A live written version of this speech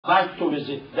like to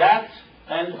visit that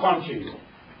and continue.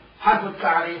 حرف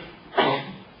التعريف.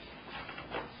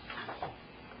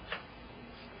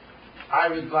 I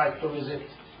would like to visit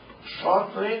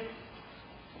shortly.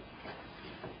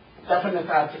 Definite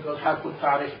article حرف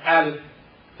التعريف L.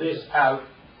 This L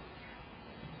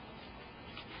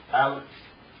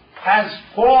has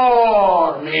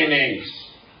 4 meanings.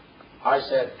 I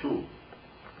said 2.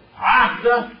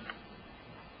 عهد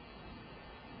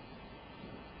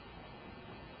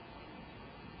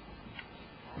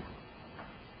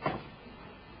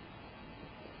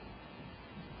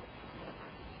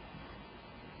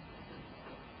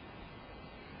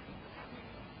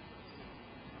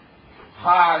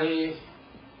خارجي.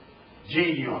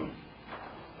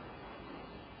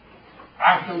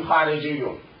 عهد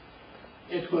خارجي.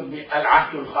 It could be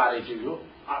العهد الخارجي,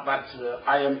 but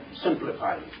I am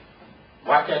simplifying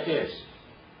what it is.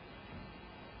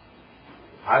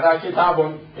 هذا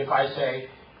كتاب, if I say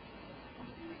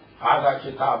هذا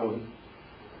كتاب,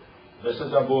 this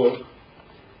is a book.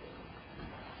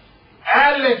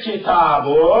 الكتاب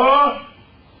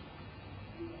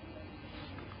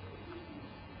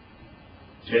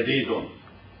جديد.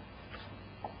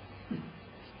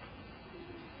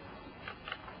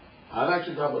 هذا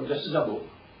كتاب, this is a book.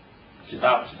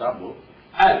 كتاب book.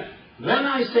 L. When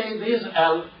I say this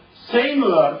L, same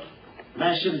word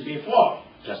mentioned before,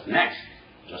 just next,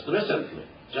 just recently,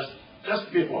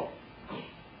 just before.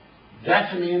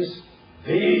 That means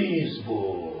this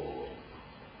book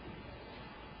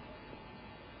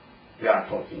we are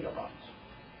talking about.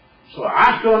 So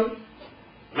عهد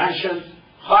mentioned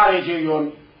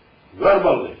خارجي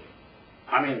verbally.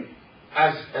 I mean,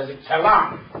 as a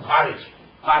kalam,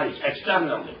 kharij,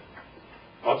 externally.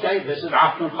 Okay, this is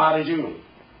عهد خارجي.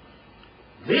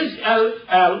 This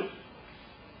L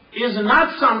is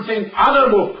not something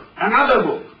another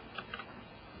book.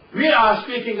 We are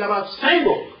speaking about same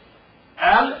book.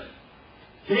 L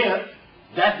here,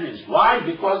 that means why?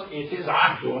 Because it is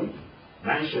عهد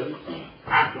mentioned,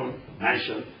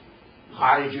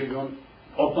 خارجي,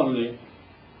 openly,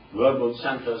 verbal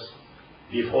sentence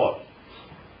before.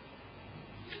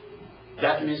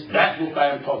 That means that book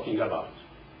I am talking about.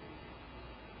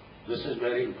 This is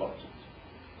very important.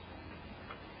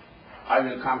 I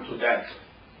will come to that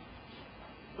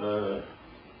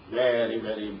very,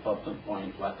 very important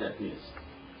point, what that means.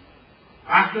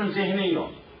 عهد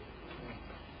ذهني.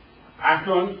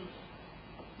 عهد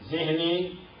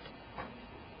ذهني.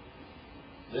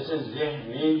 This is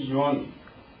ذهني.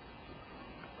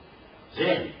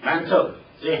 ذهن, mental,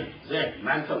 ذهن,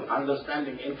 mental,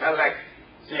 understanding, intellect,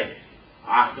 ذهن.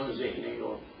 عهد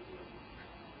ذهني.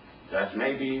 That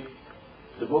maybe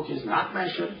the book is not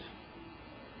mentioned.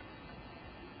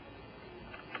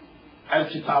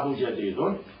 الكتاب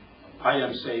جديد. I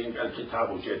am saying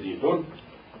الكتاب جديد,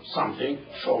 something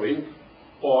showing,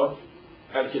 or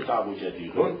الكتاب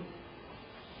جديد.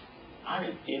 I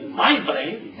mean, in my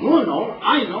brain,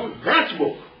 I know that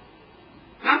book.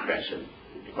 Not mentioned,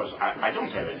 because I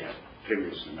don't have any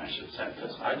previously mentioned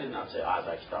sentence. I did not say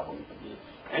هذا كتاب,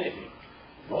 anything.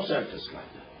 No sentence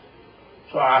like that.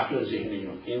 So after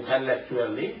ذهني,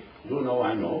 intellectually,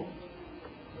 I know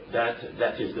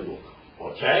that is the book.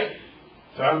 Okay?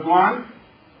 Third one,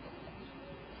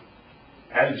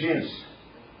 الجنس.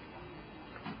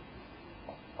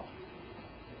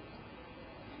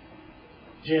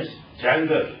 جنس,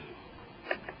 gender.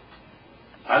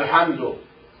 الحمد.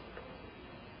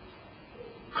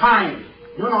 Kind,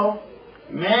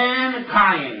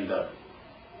 mankind.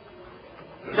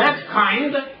 That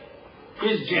kind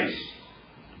is jins.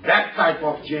 That type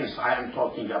of jins I am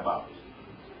talking about.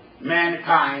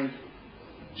 Mankind,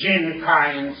 jinn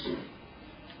kinds,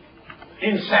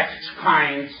 insect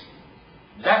kinds,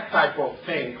 that type of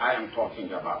thing I am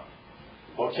talking about.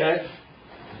 Okay?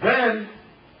 Then,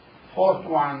 fourth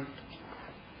one,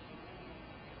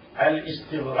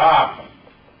 al-istighraq.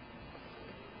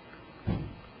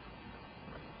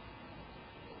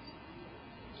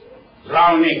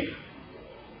 Drowning,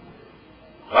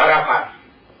 غرق,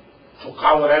 to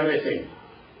cover everything.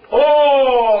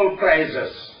 All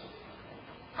praises,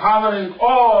 covering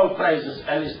all praises,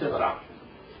 al-istighraq.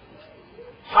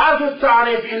 حرف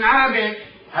التعريف in Arabic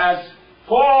has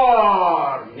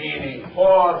 4 meaning,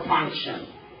 4 function.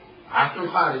 عهد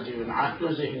خارجي, عهد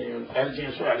ذهني,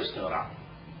 الجنس والاستغراق.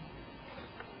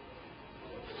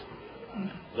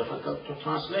 Difficult to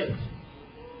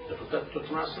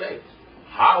translate.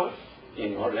 How?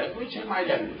 In your language and my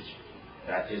language.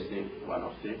 That is one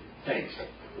of the things.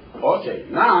 Okay,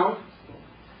 now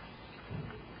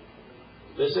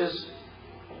this is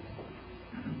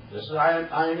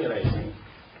I am erasing.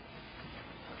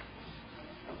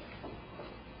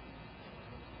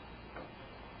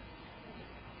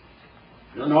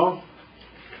 You know,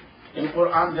 in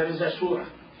Quran there is a surah,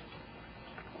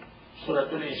 Surah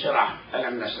Al-Ishrah,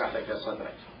 Alam Nashrah Laka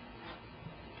Sadrak.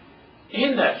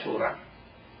 In that surah,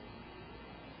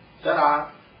 there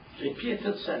are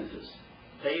repeated sentences.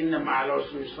 فَإِنَّ مَعَ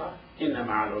الْعُسْرِ يُسْرًا إِنَّ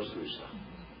مَعَ الْعُسْرِ يُسْرًا.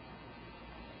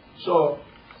 So,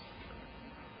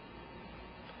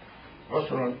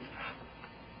 عُسْرٌ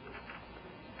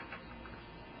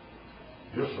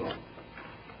يُسْرٌ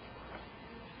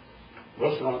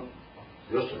عُسْرٌ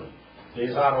يُسْرٌ.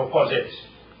 These are opposites.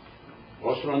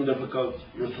 عُسْرٌ difficult,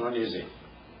 يُسْرٌ easy.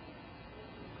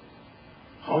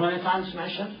 How many times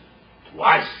mentioned?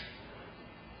 Twice.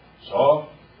 So,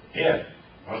 here,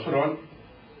 عُسْرٌ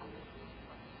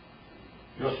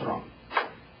يُسْرٌ.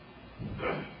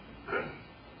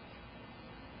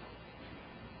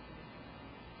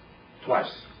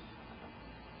 Twice.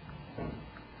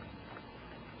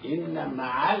 إن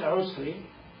مع العسر,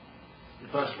 the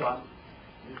first one,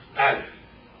 ألف.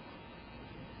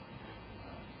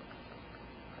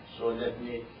 So let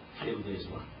me fill this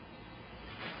one.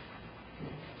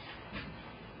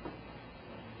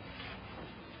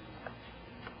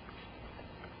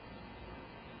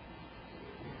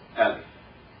 ألف.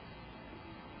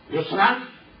 يسرا,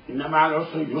 إن مع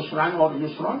العسر يسرا or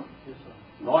يسرا?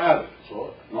 No L.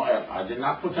 So, no L. I did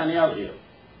not put any L here.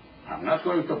 I'm not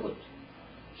going to put.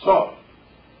 So,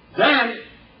 then,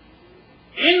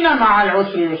 إن مع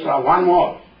العسر يسرا, one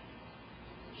more.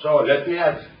 So, let me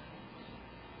add.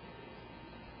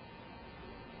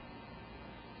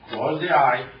 Close the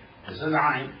eye. This is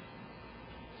Ain.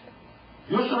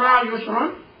 Yusra,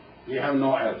 Yusrun. We have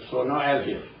no L. So, no L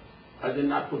here. I did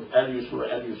not put L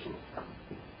Yusra, L Yusra.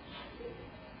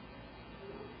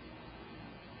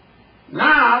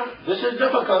 Now, this is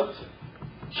difficult,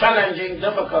 challenging,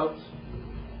 difficult,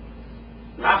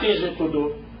 not easy to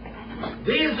do.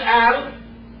 These L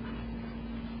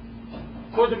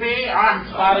could be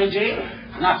Ahd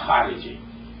Khariji, not Khariji,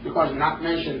 because not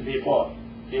mentioned before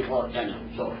any.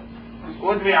 So, it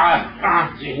could be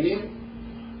Ahd Zihni,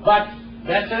 but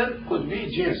better could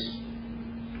be Jins.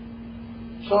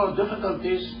 So,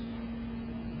 difficulties,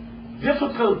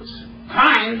 difficult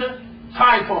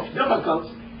type of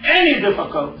difficult. Any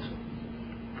difficult,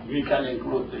 we can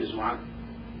include this one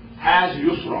as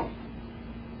Yusrun.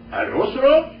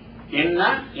 Al-Usru,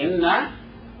 inna,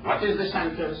 what is the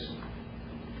sentence?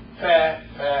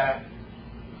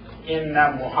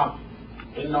 Inna Muhammad,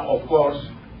 inna of course,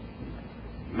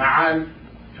 ma'an,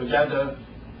 together,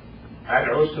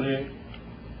 al-Usri,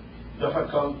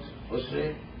 difficult,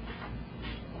 Usri,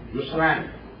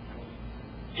 Yusran.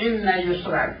 Inna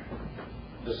Yusran,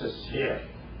 this is here.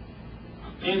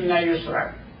 Inna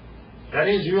Yusra. There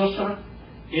is Yusra,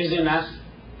 easiness,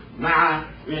 ma'a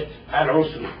with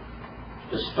al-Usri.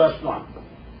 This first one.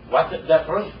 What is that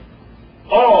Usr?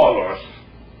 All Usr.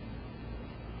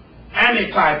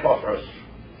 Any type of Usr.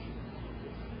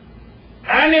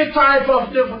 Any type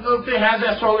of difficulty has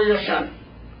a solution.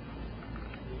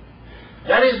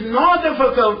 There is no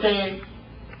difficulty,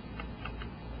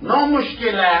 no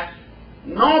mushkila,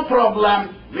 no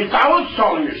problem without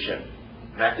solution.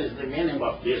 That is the meaning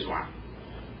of this one.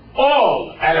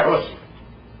 All al-Usr.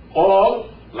 All,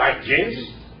 like Jins,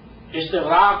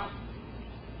 istighraq,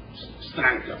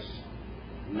 strengthens.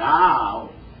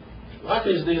 Now, what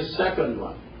is this second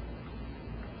one?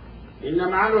 Inna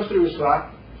ma'al usri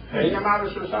yusra. Inna ma'al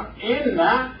usri yusra.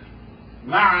 Inna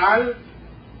ma'al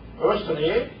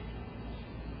usri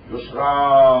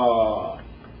yusra.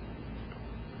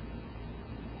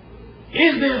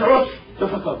 Is this usr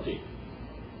difficulty?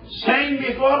 Same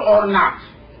before or not?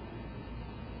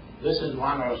 This is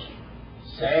one usr.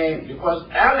 Same, because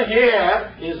L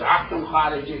here is Ahkam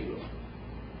Khariji.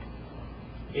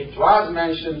 It was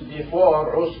mentioned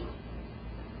before usr.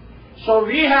 So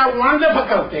we have one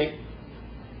difficulty.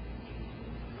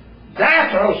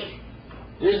 That usr.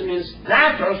 This means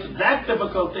that usr, that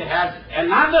difficulty has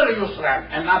another yusran,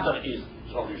 another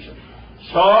solution.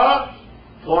 So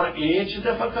for each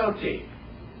difficulty,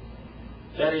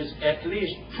 there is at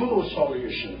least two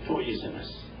solutions, two easiness.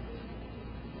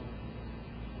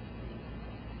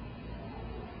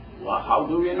 Well, how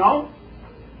do we know?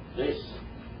 This,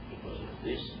 because of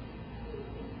this.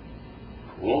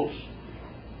 Rules.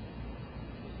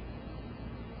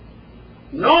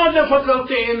 No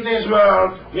difficulty in this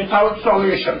world without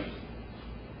solution.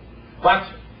 But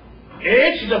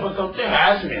each difficulty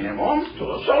has minimum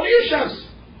two solutions.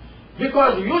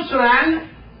 Because Yusran,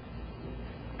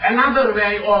 another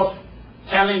way of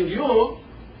telling you,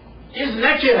 is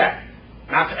Nakira,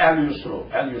 not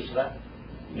Al-Yusru. Al-Yusra.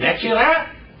 Nakira,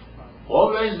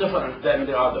 always different than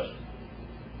the others.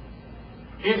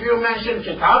 If you mention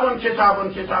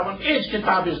kitabun, each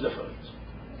kitab is different.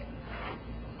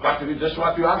 But this is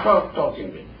what you are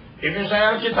talking with. If you say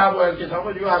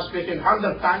al-kitabu, you are speaking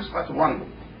 100 times, but one book.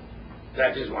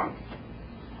 That is one.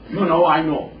 You know, I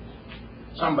know.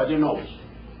 Somebody knows.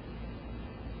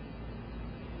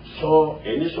 So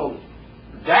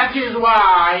that is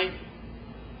why,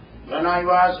 when I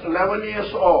was 11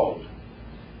 years old,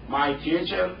 my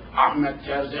teacher, Ahmed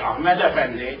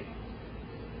Effendi,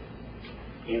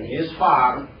 in his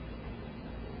farm,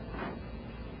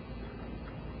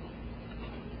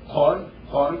 corn,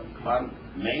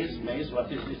 maize,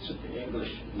 what is it in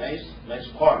English? Maize,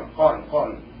 corn.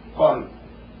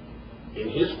 In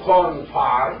his corn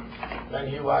farm, when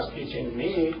he was teaching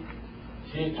me,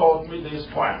 he taught me this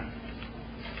poem.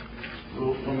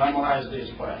 To memorize this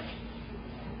poem.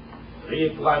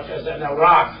 Read like as an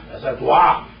awraq, as a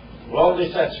dua. Roll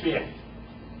this at speed.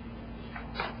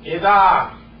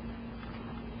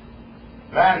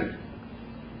 When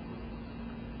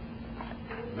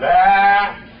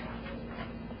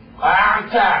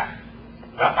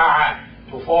وقع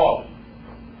to fall.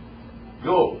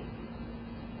 You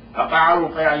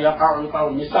يقع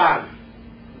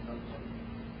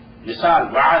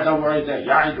مثال وعد وعد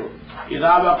يعد.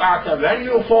 إذا وقعت, when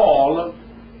you fall,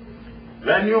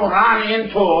 when you run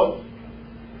into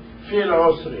في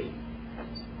العسر,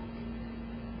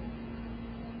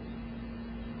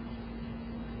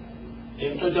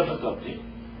 into difficulty.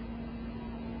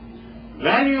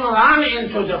 When you run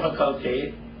into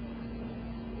difficulty,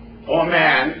 or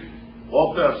man,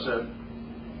 or person,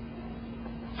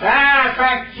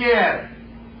 ففكر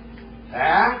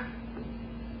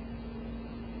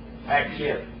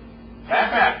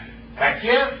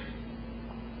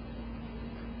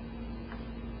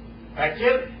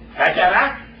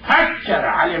فكر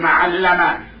علم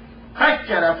علم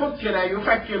فكر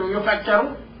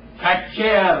يفكر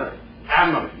فكر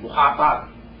أمر مخاطر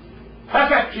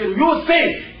ففكر you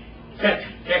think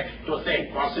to think,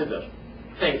 consider,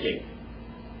 thinking.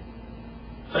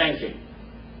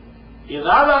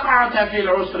 إذا وقعت في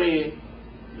العسر,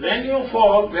 when you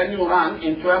fall, when you run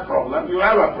into a problem, you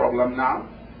have a problem now.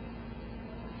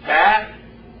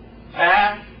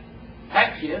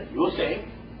 فكر, you think.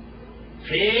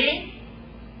 في,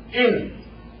 in,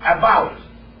 about.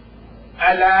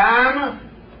 ألم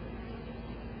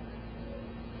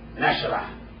نشرح.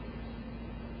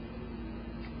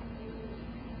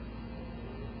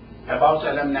 About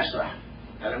ألم نشرح.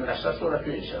 ألم نشرح سورة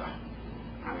الإشراح.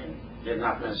 I mean, did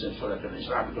not mention Surah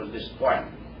Al-Isra because this poem.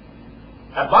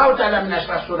 About Alam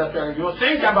Nashrah Surah Al-Isra, you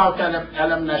think about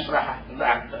Alam Nashrah,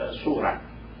 that surah.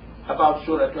 About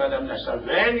Surah Al-Nasrah,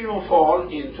 when you fall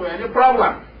into any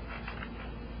problem.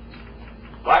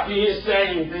 What he is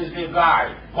saying, this is the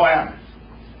guy, poet.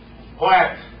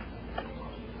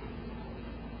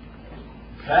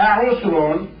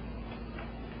 فعسر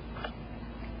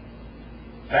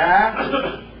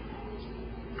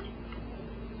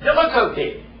difficulty.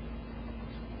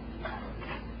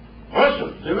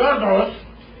 The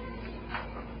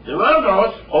word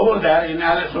rose over there in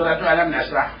Surah Al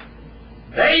Nasrah.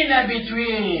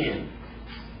 Between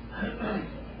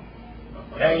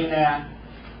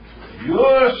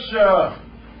Yusuf,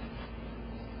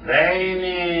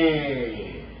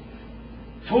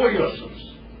 two Yusufs.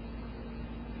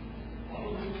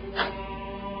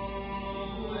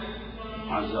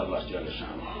 Azza Allah Jalla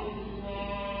Sha'nuhu.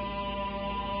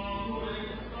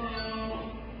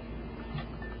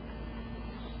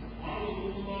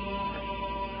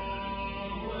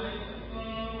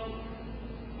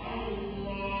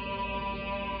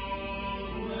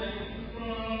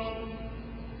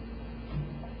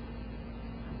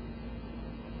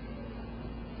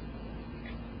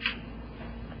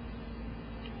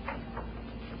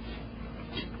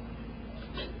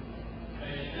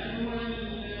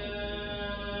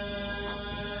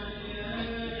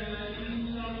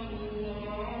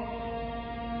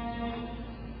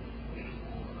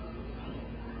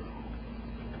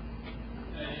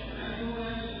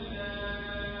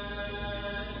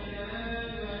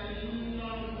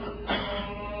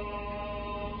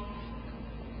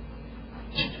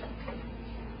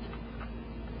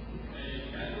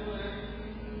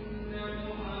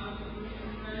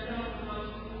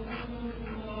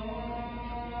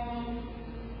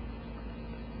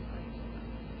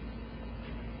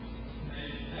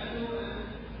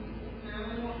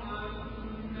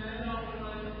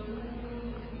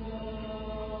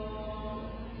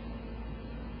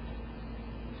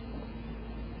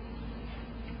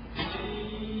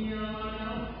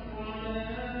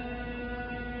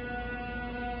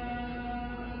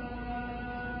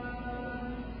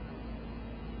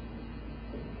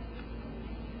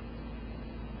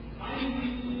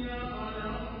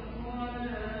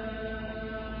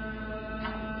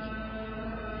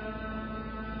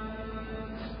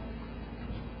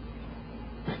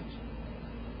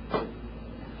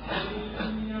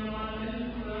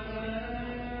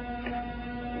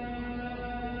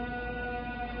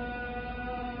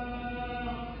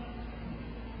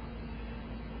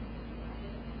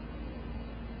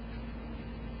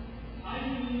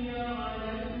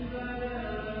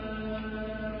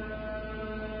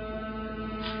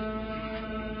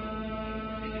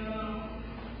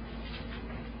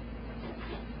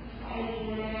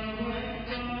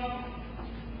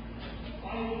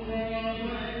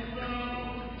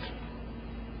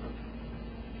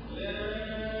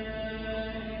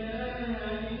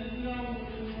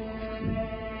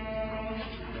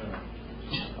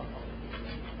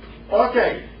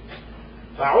 Okay.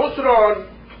 فعسر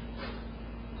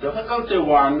difficulty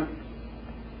 1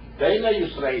 بين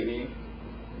يسرين.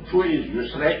 2 is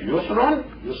يسر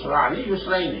يسران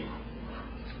يسرين.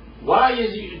 Why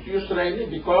is it يسرين?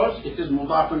 Because it is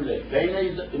مضاف إليه. بين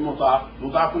is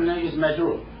مضاف إليه is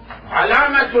مجرور.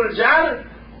 علامة الجر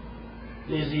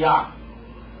is يا.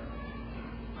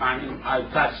 I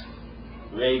touched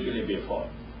vaguely before.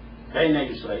 بين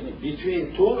يسرين.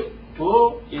 Between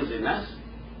two isness.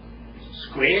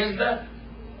 Squeezed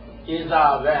is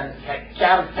when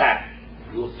فكرت.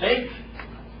 You think.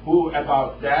 Who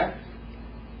about that?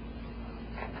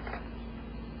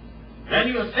 When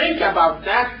you think about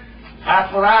that,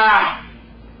 أفراح.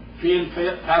 Feel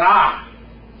فرح.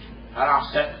 فرح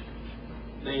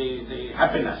the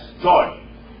happiness, joy.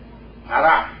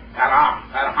 فرح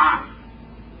فرحان.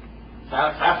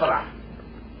 أفرح.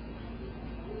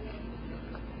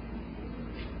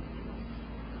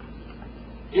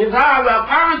 إذا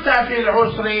وقعت في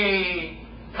العسر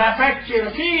ففكر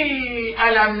في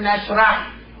ألم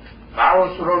نشرح.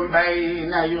 فعسر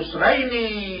بين يسرين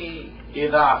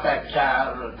إذا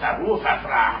فكرته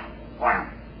فافرح.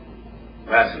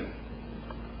 Listen.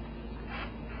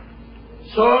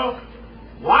 So,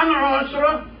 one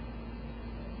usr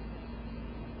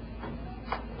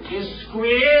is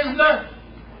squeezed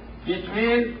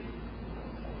between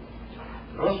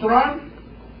usrun,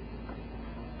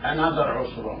 another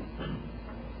usrun.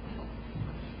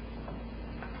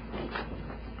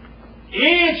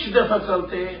 Each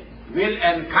difficulty will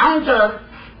encounter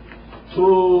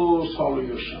two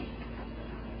solutions.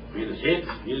 Will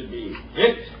be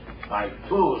hit by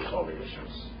two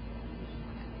solutions.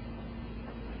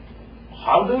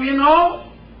 How do we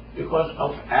know? Because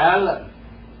of Al.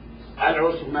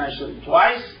 Al-Usr mentioned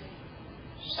twice.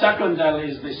 Second Al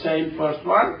is the same first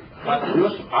one, but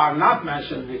Yusr are not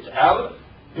mentioned with Al.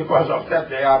 Because of that,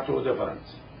 they are two different.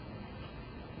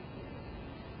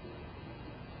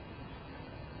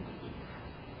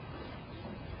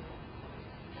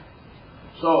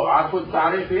 So, عرف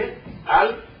التعريف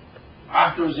ال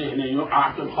عهد ذهني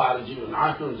عهد خارجي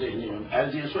عهد ذهني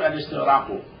الجنس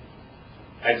الاستغراق.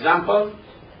 Example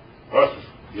عسر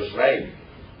يسرين.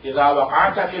 إذا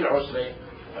وقعت في العسر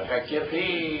ففكر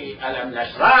في ألم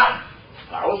نشرح.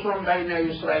 فعسر بين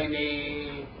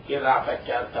يسرين إذا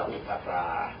فكرته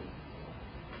فافرح.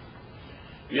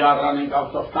 We are running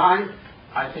out of time.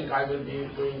 I think I will be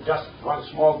doing just one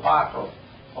small part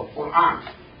of Quran.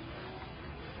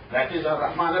 That is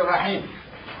Ar-Rahman Ar-Rahim.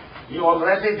 You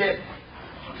already did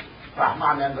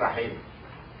Rahman and Rahim.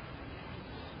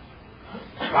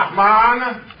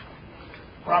 Rahman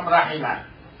from Rahima.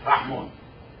 Rahmun.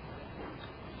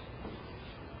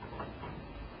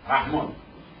 Rahmun.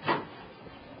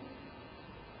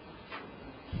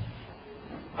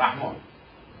 Rahmun.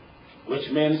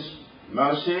 Which means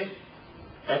mercy.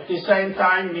 At the same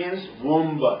time means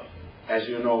womb. As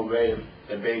you know, where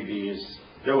the baby is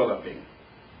developing.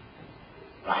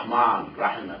 Rahman,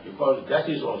 Rahima, because that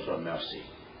is also mercy.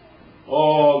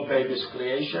 All baby's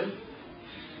creation,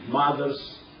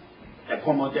 mother's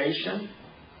accommodation,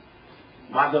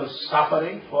 mother's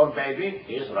suffering for baby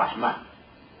is Rahman.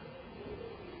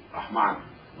 Rahman,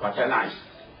 what a nice.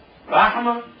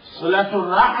 Rahma, Silatul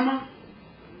Rahma,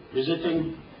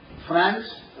 visiting friends,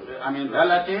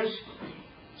 relatives,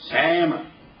 same,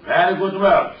 very good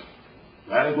word,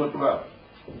 very good word.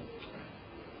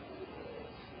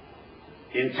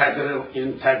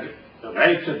 Integrated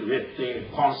with the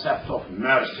concept of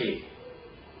mercy.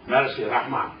 Mercy,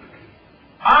 Rahman.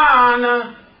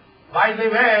 And, by the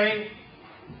way,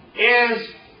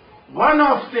 is one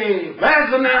of the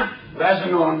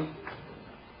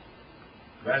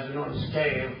Waznun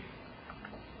scale.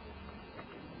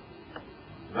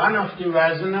 One of the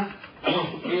Wazn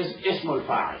is Ismul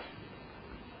Fa'il.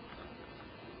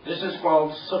 This is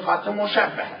called Sifat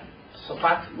Mushabbaha.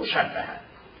 Sifat Mushabbaha.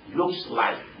 Looks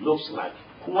like.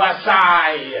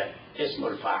 Quasi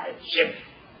Ismul Fa'il. Ship.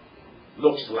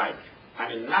 Looks like.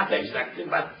 Not exactly,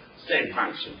 but same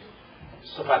function.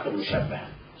 Sifat Mushabbaha.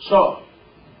 So,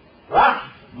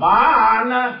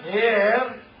 Rahman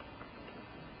here,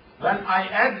 when I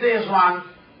add this one,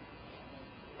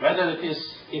 whether it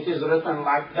is written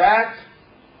like that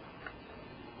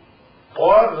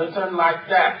or written like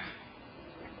that,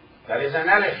 there is an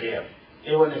alif here,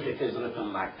 even if it is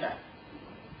written like that.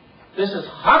 This is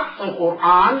Khat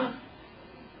al-Quran.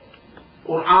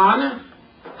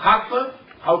 Khat,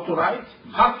 how to write.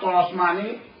 Khat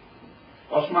Osmani,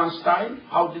 Osman style,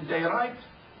 how did they write?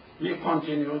 We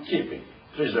continue keeping,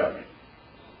 preserving.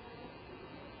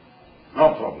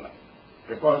 No problem.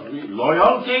 Because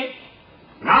loyalty,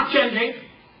 not changing.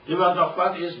 The word of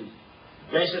God is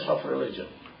basis of religion.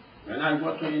 When I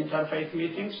go to interfaith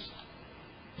meetings,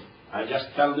 I just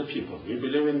tell the people, we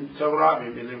believe in Torah,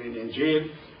 we believe in Injil,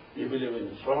 we believe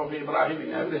in Sarf, Ibrahim,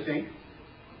 in everything.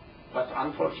 But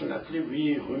unfortunately,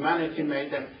 humanity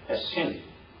made them a sin.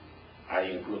 I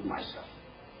include myself.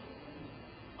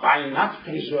 By not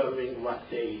preserving what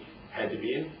they had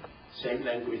been, same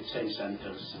language, same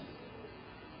sentence.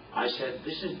 I said,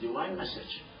 this is divine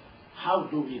message. How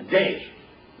do we dare?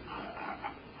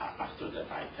 After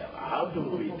that I tell, how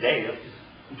do we dare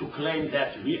to claim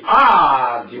that we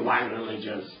are divine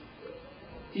religions,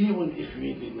 even if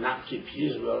we did not keep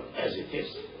his word as it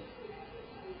is?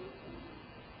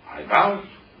 I doubt.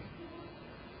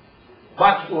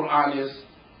 But Quran is,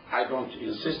 I don't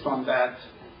insist on that,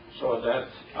 so that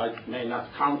I may not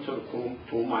counter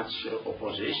too much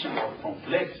opposition or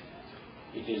conflict.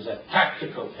 It is a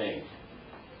tactical thing.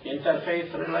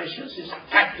 Interfaith relations is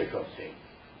a tactical thing.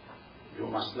 You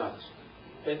must not.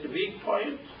 At the big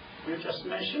point you just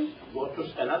mentioned, go to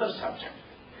another subject.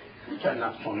 You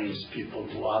cannot convince people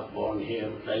who are born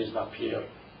here, raised up here,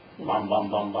 bam, bam,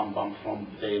 bam, bam, bam, from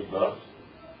their birth.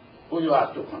 Who you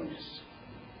are to convince?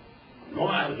 No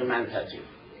argumentative.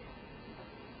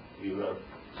 We were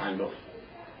kind of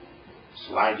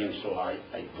sliding, so I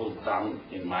pulled down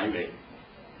in my way.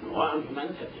 No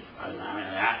argumentative.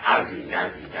 Arguing.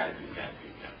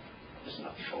 It's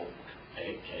not show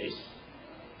a case.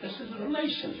 This is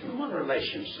relations, human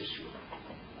relations issue.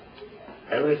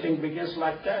 Everything begins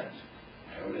like that.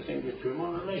 Everything with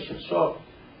human relations. So,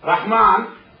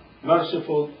 Rahman,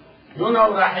 merciful. You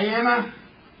know Rahim?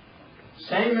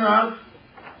 Same word.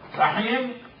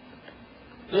 Rahim.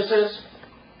 This is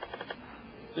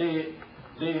the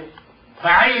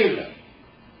fa'il.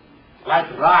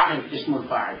 Like Rahim, ismul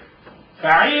fa'il.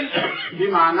 Fa'il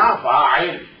بمعنى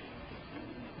فاعل.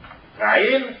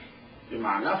 فعيل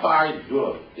بمعنى فاعل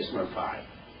دور اسم الفاعل.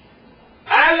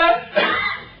 آلة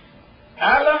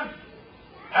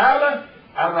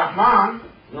الرحمن,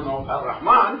 you know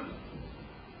الرحمن,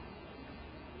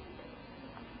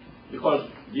 because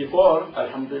before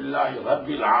Alhamdulillah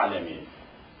Rabbil Alameen,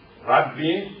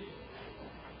 Rabbi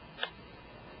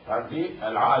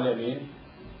Al-Alameen,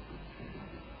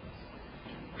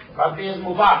 Rabbi is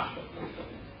mudaf,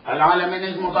 Al-Alameen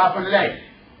is mudaf ilayh.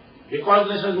 Because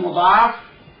this is mudaf,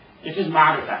 it is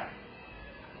ma'rifah.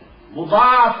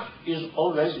 Mudaf is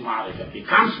always ma'rifah,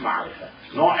 becomes ma'rifah.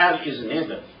 No L is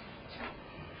needed.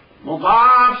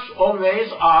 Mudafs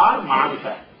always are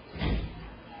ma'rifah,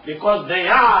 because they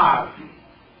are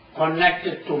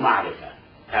connected to ma'rifah,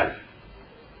 L.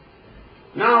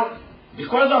 Now,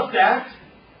 because of that,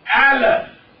 Al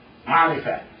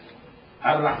ma'rifah,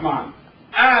 Ar-Rahman,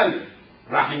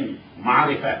 Al-Rahim,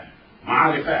 ma'rifah.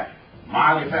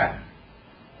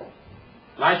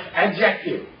 Like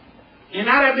adjective. In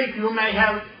Arabic you may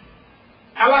have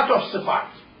a lot of sifat.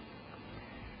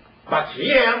 But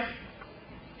here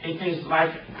it is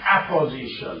like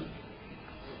apposition.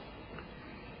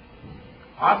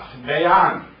 Atf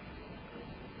bayan.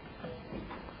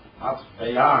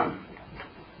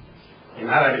 In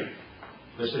Arabic.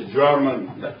 This is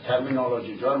German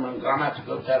terminology, German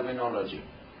grammatical terminology.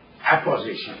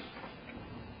 Apposition.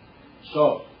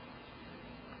 So,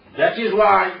 that is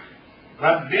why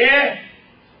Rabbi,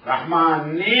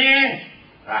 Rahmani,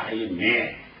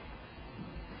 Rahimi.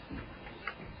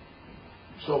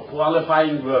 So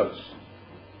qualifying words.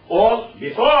 All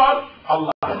before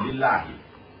Allah, Lillahi.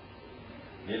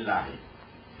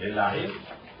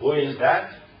 Who is that?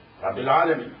 Rabbil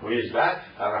Alamin. Who is that?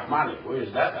 Ar-Rahmani. Who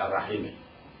is that? Ar-Rahimi.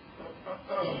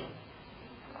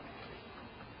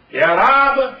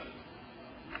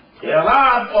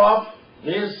 I'rab of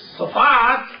this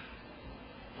sifat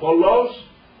follows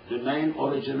the main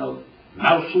original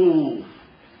mawsoof.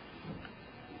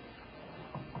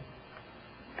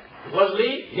 Because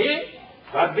he,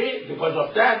 Rabbi, because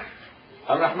of that,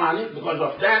 Ar-Rahmani, because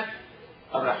of that,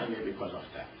 Ar-Rahimi, because of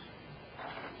that.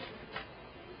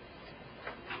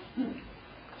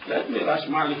 Let me rush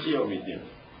Maliki Yawmiddin.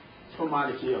 For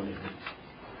Maliki Yawmiddin.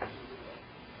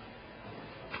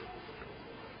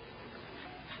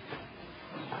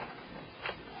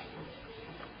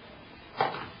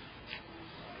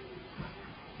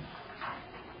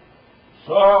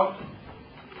 So,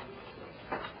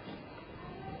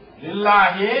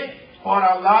 Lillahi, for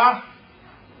Allah,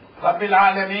 Rabbil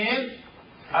Alameen,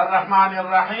 Ar-Rahman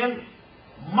Ar-Rahim,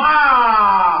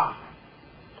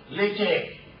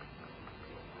 Maliki.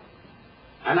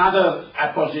 Another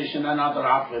apposition, another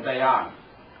after bayan.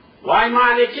 Why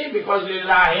Maliki? Because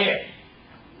Lillahi.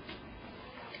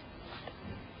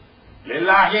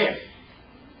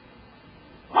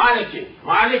 Maliki.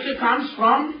 Maliki comes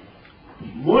from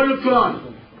ملك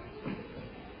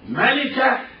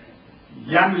ملك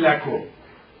يملك.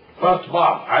 First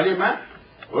باب علم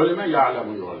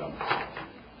يعلم يعلم.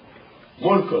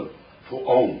 ملك to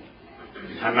own.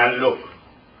 تملك.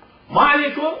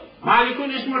 مالك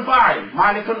اسم الفاعل.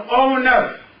 مالك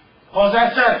owner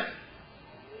possessor.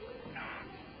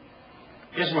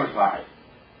 اسم الفاعل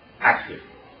active.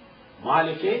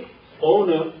 مالك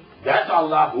owner, that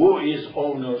Allah who is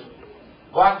owner.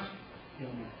 What?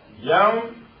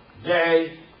 Yawm,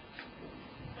 day,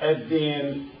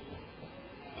 الدين,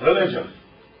 religion.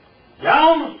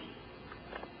 يوم,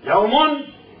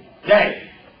 day.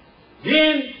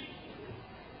 Deen,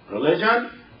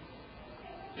 religion,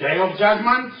 day of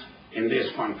judgment, in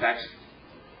this context.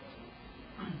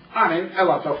 I mean, a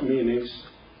lot of meanings.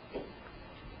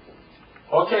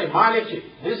 Okay, Maliki.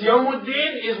 This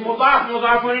Yawmuddin is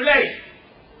mudafun ilayh.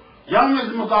 Yawm is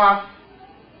mudaf.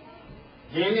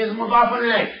 Deen is mudafun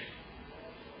ilayh.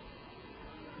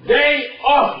 Day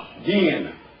of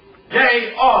Deen.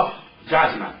 Day of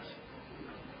judgment.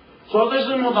 So this is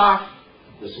mudaf.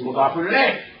 This is mudafun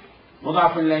ilayh.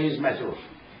 Mudafun ilayh is majrur.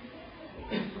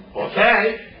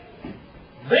 Okay.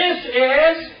 This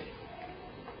is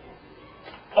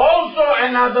also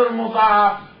another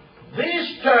mudaf. This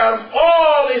term,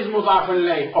 all is mudafun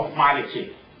ilayh of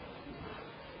Maliki.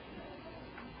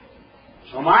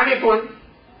 So Malikun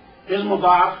is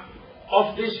mudaf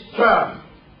of this term.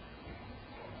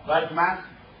 Right, man?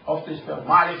 Of this term.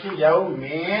 Maliki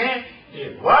yawmi.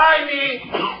 Why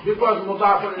me? Because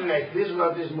mudafun ilayh. This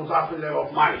word is mudafun ilayh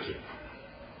of Maliki.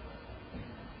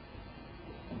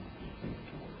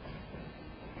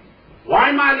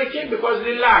 Why Maliki? Because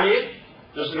lillahi.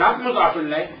 This is not mudafun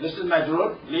ilayh. This is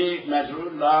majrur. Li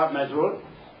majrur, la majrur,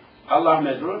 Allah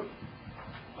majrur.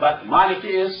 But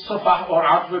Maliki is sifah or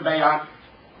atf bayan.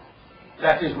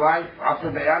 That is why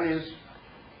atf bayan is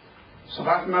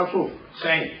sifat mawsuf.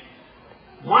 Saying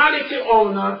Maliki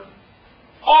owner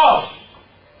of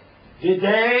the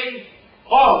day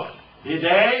of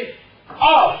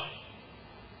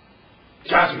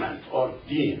judgment or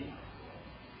deen.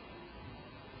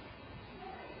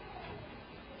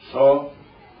 So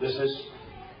this is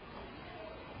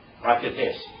what it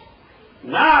is.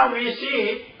 Now we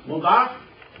see mudaf,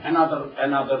 another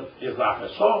idafa.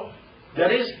 So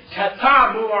there is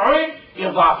tatabu'u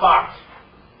idafat.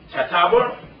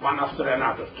 Tatabu', one after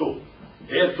another, two.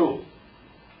 Here two,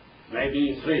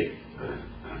 maybe three,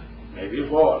 maybe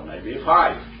four, maybe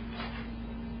five.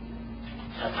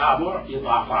 Tatabu'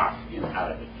 idafat in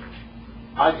Arabic.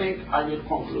 I think I will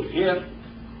conclude here.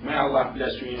 May Allah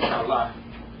bless you, inshallah.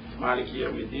 Maliki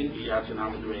Yawmiddin, Iyyaka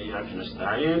na'budu wa iyyaka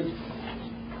nasta'in.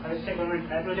 I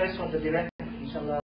apologize for the delay. Inshallah.